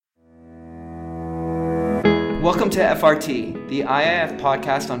Welcome to FRT, the IIF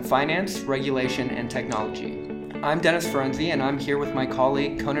podcast on finance, regulation, and technology. I'm Dennis Ferenzi, and I'm here with my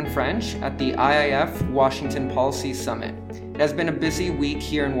colleague Conan French at the IIF Washington Policy Summit. It has been a busy week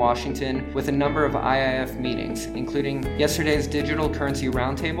here in Washington with a number of IIF meetings, including yesterday's Digital Currency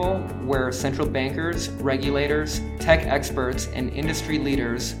Roundtable, where central bankers, regulators, tech experts, and industry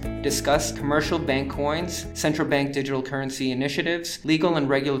leaders discussed commercial bank coins, central bank digital currency initiatives, legal and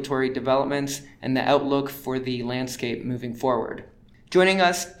regulatory developments, and the outlook for the landscape moving forward. Joining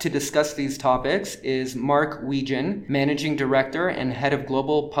us to discuss these topics is Mark Wiegand, Managing Director and Head of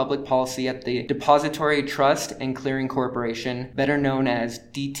Global Public Policy at the Depository Trust and Clearing Corporation, better known as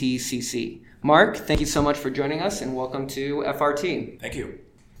DTCC. Mark, thank you so much for joining us and welcome to FRT. Thank you.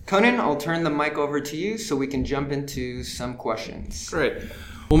 Conan, I'll turn the mic over to you so we can jump into some questions. Great.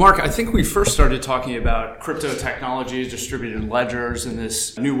 Well, Mark, I think we first started talking about crypto technologies, distributed ledgers, and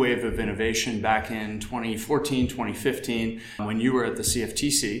this new wave of innovation back in 2014, 2015, when you were at the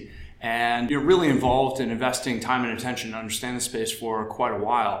CFTC. And you're really involved in investing time and attention to understand the space for quite a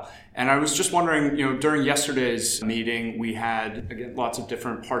while. And I was just wondering, during yesterday's meeting, we had, again, lots of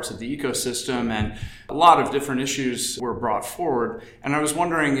different parts of the ecosystem and a lot of different issues were brought forward. And I was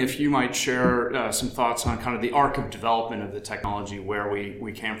wondering if you might share some thoughts on kind of the arc of development of the technology, where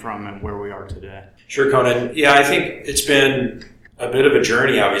we came from and where we are today. Sure, Conan. Yeah, I think it's been a bit of a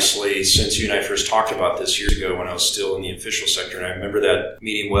journey, obviously, since you and I first talked about this years ago when I was still in the official sector. And I remember that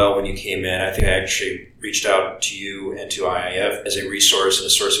meeting well when you came in. I think I actually reached out to you and to IIF as a resource and a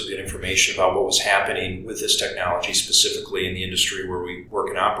source of good information about what was happening with this technology, specifically in the industry where we work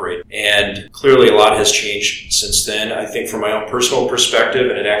and operate. And clearly a lot has changed since then. I think from my own personal perspective,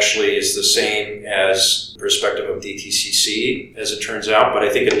 and it actually is the same as the perspective of DTCC, as it turns out. But I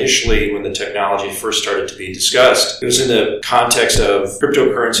think initially when the technology first started to be discussed, it was in the context of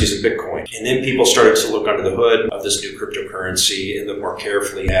cryptocurrencies and Bitcoin. And then people started to look under the hood of this new cryptocurrency and look more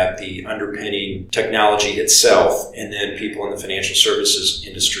carefully at the underpinning technology itself. And then people in the financial services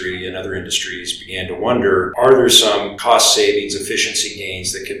industry and other industries began to wonder, are there some cost savings, efficiency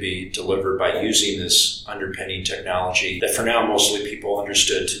gains that could be delivered by using this underpinning technology that for now mostly people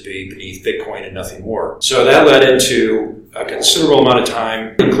understood to be beneath Bitcoin and nothing more. So that led into a considerable amount of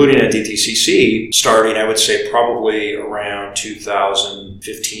time, including at DTCC, starting, I would say, probably around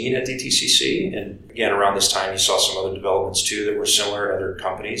 2015 at DTCC. And again, around this time, you saw some other developments too that were similar in other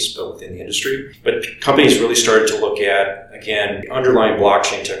companies, but within the industry. But companies really started to look at, again, the underlying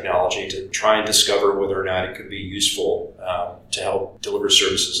blockchain technology to try and discover whether or not it could be useful to help deliver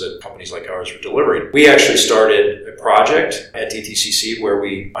services that companies like ours were delivering. We actually started a project at DTCC where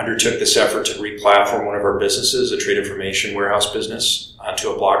we undertook this effort to re-platform one of our businesses, a trade information warehouse business,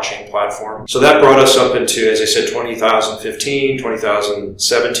 onto a blockchain platform. So that brought us up into, as I said, 2015,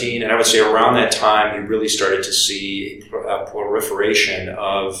 2017, and I would say around that time you really started to see a proliferation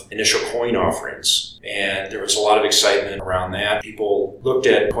of initial coin offerings. And there was a lot of excitement around that. People looked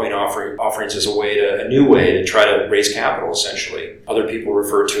at coin offerings as a new way to try to raise capital, essentially. Other people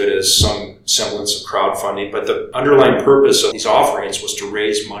refer to it as some semblance of crowdfunding, but the underlying purpose of these offerings was to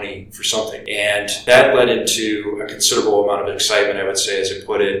raise money for something. And that led into a considerable amount of excitement, I would say, as I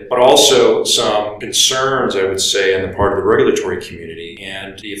put it, but also some concerns, I would say, on the part of the regulatory community.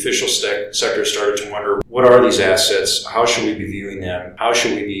 And the official sector started to wonder, what are these assets? How should we be viewing them? How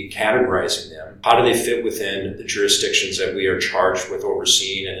should we be categorizing them? How do they fit within the jurisdictions that we are charged with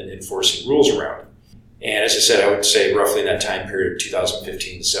overseeing and enforcing rules around? And as I said, I would say roughly in that time period of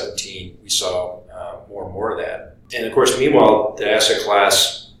 2015 to 17, we saw more and more of that. And of course, meanwhile, the asset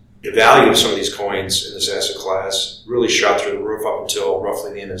class, the value of some of these coins in this asset class really shot through the roof up until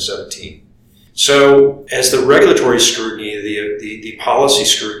roughly the end of 17. So as the regulatory scrutiny, the policy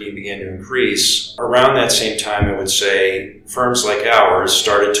scrutiny began to increase, around that same time, I would say, firms like ours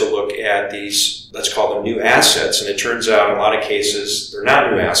started to look at these, let's call them new assets. And it turns out in a lot of cases, they're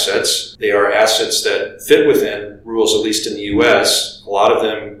not new assets. They are assets that fit within rules, at least in the U.S. A lot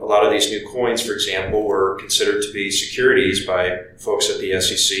of these new coins, for example, were considered to be securities by folks at the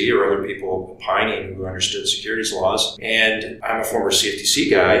SEC or other people opining who understood securities laws. And I'm a former CFTC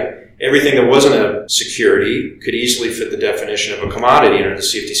guy. Everything that wasn't a security could easily fit the definition of a commodity under the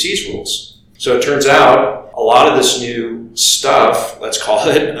CFTC's rules. So it turns out a lot of this new stuff, let's call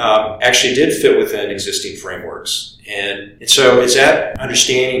it, actually did fit within existing frameworks. And so as that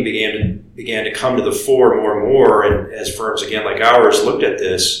understanding began to come to the fore more and more, and as firms, again, like ours looked at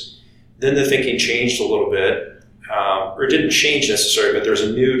this, then the thinking changed a little bit. Or it didn't change necessarily, but there was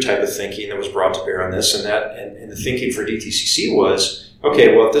a new type of thinking that was brought to bear on this, and the thinking for DTCC was,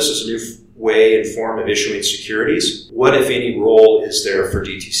 okay, well, if this is a new way and form of issuing securities, what, if any, role is there for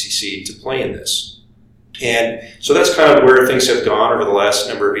DTCC to play in this? And so that's kind of where things have gone over the last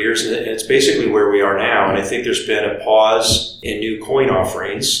number of years, and it's basically where we are now. And I think there's been a pause in new coin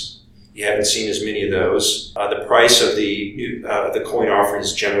offerings. You haven't seen as many of those. The price of the coin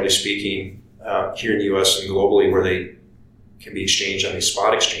offerings, generally speaking, here in the U.S. and globally, where they can be exchanged on these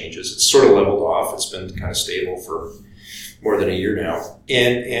spot exchanges, it's sort of leveled off. It's been kind of stable for more than a year now,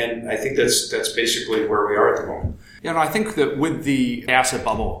 and I think that's basically where we are at the moment. Yeah, no, I think that with the asset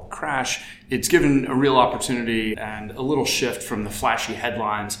bubble crash, it's given a real opportunity and a little shift from the flashy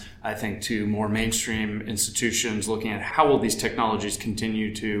headlines, I think, to more mainstream institutions looking at how will these technologies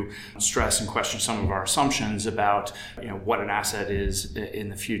continue to stress and question some of our assumptions about what an asset is in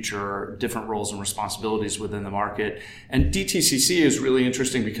the future, different roles and responsibilities within the market. And DTCC is really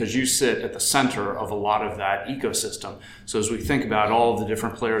interesting because you sit at the center of a lot of that ecosystem. So as we think about all of the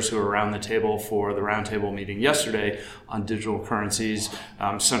different players who are around the table for the roundtable meeting yesterday on digital currencies,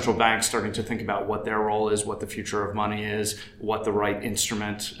 central banks starting to think about what their role is, what the future of money is, what the right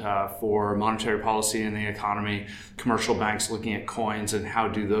instrument for monetary policy in the economy, commercial banks looking at coins and how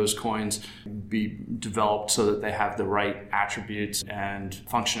do those coins be developed so that they have the right attributes and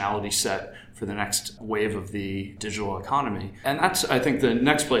functionality set for the next wave of the digital economy. And that's, I think, the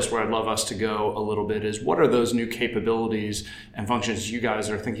next place where I'd love us to go a little bit is what are those new capabilities and functions you guys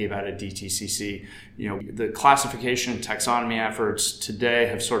are thinking about at DTCC? The classification and taxonomy efforts today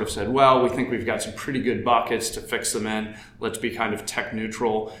have sort of said, well, we think we've got some pretty good buckets to fix them in. Let's be kind of tech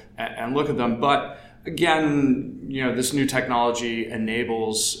neutral and look at them. But again, this new technology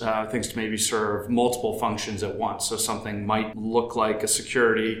enables things to maybe serve multiple functions at once. So something might look like a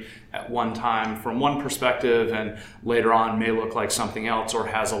security at one time from one perspective and later on may look like something else or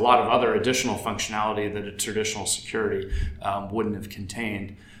has a lot of other additional functionality that a traditional security wouldn't have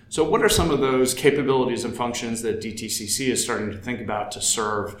contained. So what are some of those capabilities and functions that DTCC is starting to think about to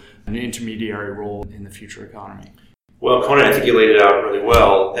serve an intermediary role in the future economy? Well, Conan, I think you laid it out really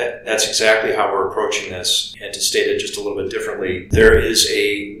well. That's exactly how we're approaching this. And to state it just a little bit differently, there is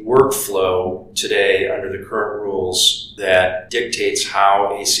a workflow today under the current rules that dictates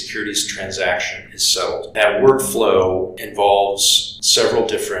how a securities transaction is settled. That workflow involves several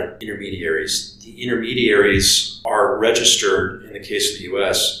different intermediaries. The intermediaries are registered, in the case of the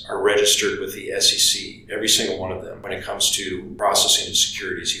U.S., are registered with the SEC, every single one of them. When it comes to processing of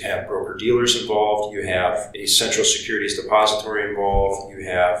securities, you have broker-dealers involved, you have a central securities depository involved, you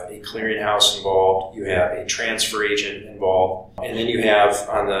have a clearinghouse involved, you have a transfer agent involved, and then you have,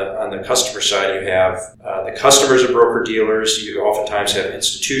 on the customer side, you have the customers of broker-dealers. You oftentimes have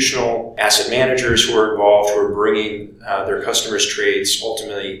institutional asset managers who are involved, who are bringing their customers' trades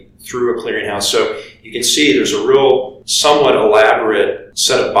ultimately through a clearinghouse. So you can see there's a real somewhat elaborate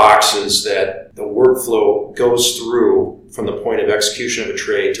set of boxes that the workflow goes through from the point of execution of a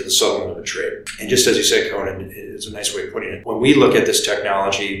trade to the settlement of a trade. And just as you said, Conan, it's a nice way of putting it. When we look at this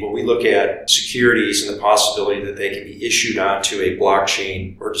technology, when we look at securities and the possibility that they can be issued onto a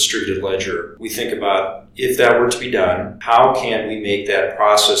blockchain or distributed ledger, we think about, if that were to be done, how can we make that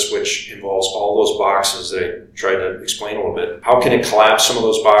process, which involves all those boxes that I tried to explain a little bit, how can it collapse some of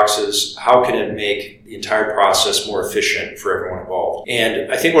those boxes? How can it make the entire process more efficient for everyone involved?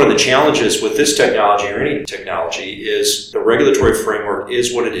 And I think one of the challenges with this technology or any technology is the regulatory framework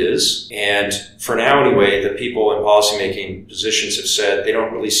is what it is. And for now anyway, the people in policymaking positions have said they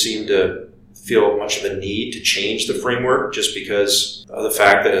don't really seem to feel much of a need to change the framework just because of the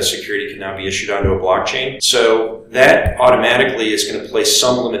fact that a security can now be issued onto a blockchain. So that automatically is going to place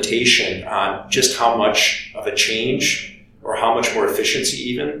some limitation on just how much of a change or how much more efficiency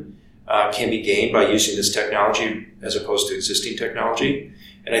even can be gained by using this technology as opposed to existing technology.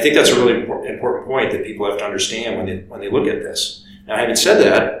 And I think that's a really important point that people have to understand when they look at this. Now, having said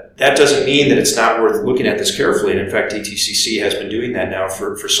that, that doesn't mean that it's not worth looking at this carefully. And in fact, DTCC has been doing that now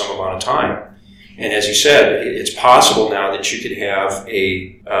for some amount of time. And as you said, it's possible now that you could have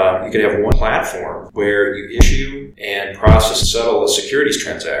one platform where you issue and process and settle a securities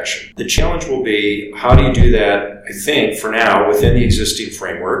transaction. The challenge will be, how do you do that, I think, for now, within the existing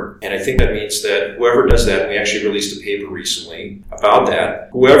framework? And I think that means that whoever does that, and we actually released a paper recently about that,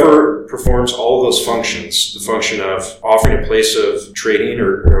 whoever performs all of those functions, the function of offering a place of trading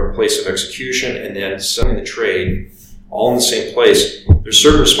or a place of execution and then selling the trade, all in the same place, there's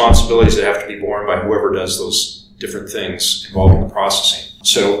certain responsibilities that have to be borne by whoever does those different things involved in the processing.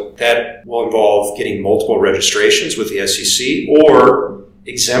 So that will involve getting multiple registrations with the SEC or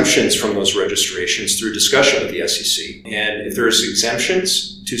exemptions from those registrations through discussion with the SEC. And if there's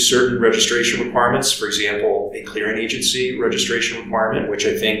exemptions to certain registration requirements, for example, a clearing agency registration requirement, which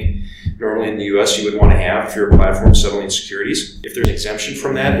I think normally in the US you would want to have if you're a platform settling securities. If there's an exemption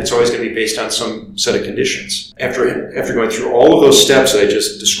from that, it's always going to be based on some set of conditions. After going through all of those steps that I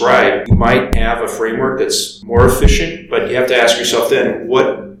just described, you might have a framework that's more efficient, but you have to ask yourself then,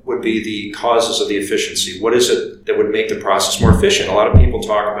 what would be the causes of the efficiency? What is it that would make the process more efficient? A lot of people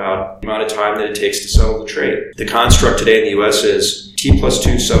talk about the amount of time that it takes to settle the trade. The construct today in the US is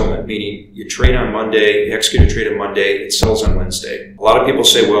T+2 settlement, meaning you trade on Monday, you execute a trade on Monday, it settles on Wednesday. A lot of people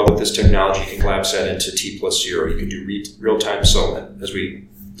say, well, with this technology, you can collapse that into T+0. You can do real-time settlement, as we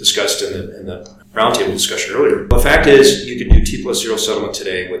discussed in the roundtable discussion earlier. The fact is, you can do T+0 settlement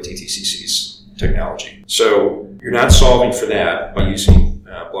today with DTCC's technology. So you're not solving for that by using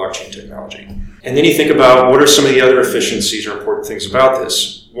blockchain technology. And then you think about what are some of the other efficiencies or important things about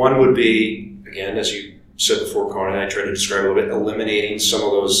this. One would be, again, as you said before, Conan, I tried to describe a little bit, eliminating some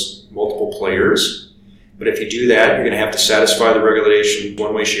of those multiple players. But if you do that, you're going to have to satisfy the regulation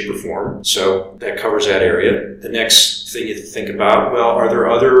one way, shape, or form. So that covers that area. The next thing you think about, well, are there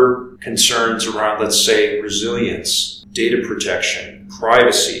other concerns around, let's say, resilience, data protection,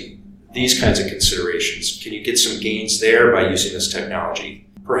 privacy, these kinds of considerations? Can you get some gains there by using this technology?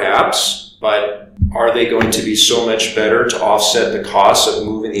 Perhaps, but are they going to be so much better to offset the costs of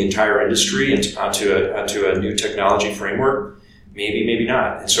moving the entire industry onto a new technology framework? Maybe, maybe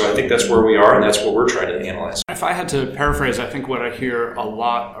not. And so I think that's where we are, and that's what we're trying to analyze. If I had to paraphrase, I think what I hear a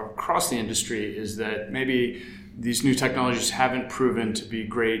lot across the industry is that maybe these new technologies haven't proven to be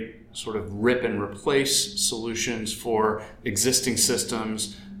great sort of rip and replace solutions for existing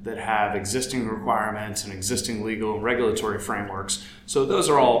systems that have existing requirements and existing legal and regulatory frameworks. So those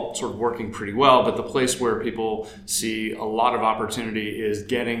are all sort of working pretty well, but the place where people see a lot of opportunity is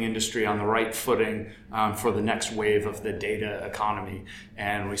getting industry on the right footing for the next wave of the data economy.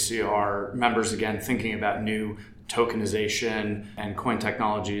 And we see our members, again, thinking about new tokenization and coin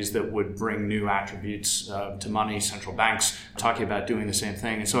technologies that would bring new attributes to money. Central banks talking about doing the same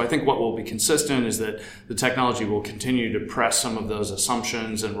thing. And so I think what will be consistent is that the technology will continue to press some of those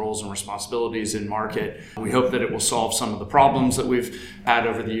assumptions and roles and responsibilities in market. We hope that it will solve some of the problems that we've had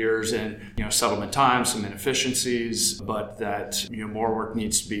over the years in settlement time, some inefficiencies, but that more work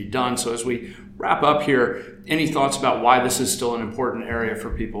needs to be done. So as we wrap up here, any thoughts about why this is still an important area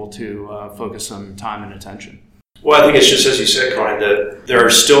for people to focus some time and attention? Well, I think it's just as you said, Conan, that there are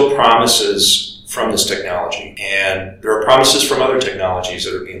still promises from this technology, and there are promises from other technologies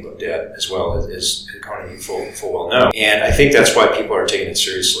that are being looked at as well, as Conan, you full well know. And I think that's why people are taking it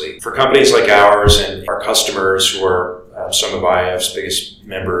seriously. For companies like ours and our customers, who are some of IIF's biggest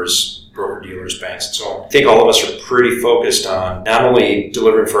members, broker-dealers, banks, and so on, I think all of us are pretty focused on not only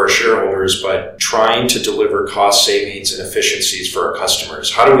delivering for our shareholders, but trying to deliver cost savings and efficiencies for our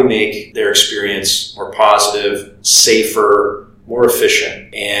customers. How do we make their experience more positive, safer, more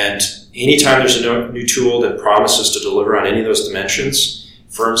efficient? And anytime there's a new tool that promises to deliver on any of those dimensions,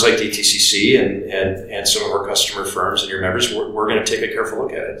 firms like DTCC and some of our customer firms and your members, we're going to take a careful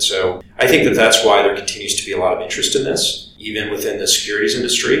look at it. So I think that's why there continues to be a lot of interest in this, even within the securities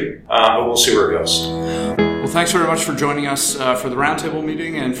industry. But we'll see where it goes. Well, thanks very much for joining us for the roundtable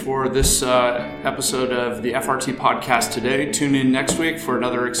meeting and for this episode of the FRT podcast today. Tune in next week for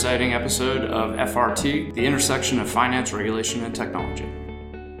another exciting episode of FRT, the intersection of finance, regulation, and technology.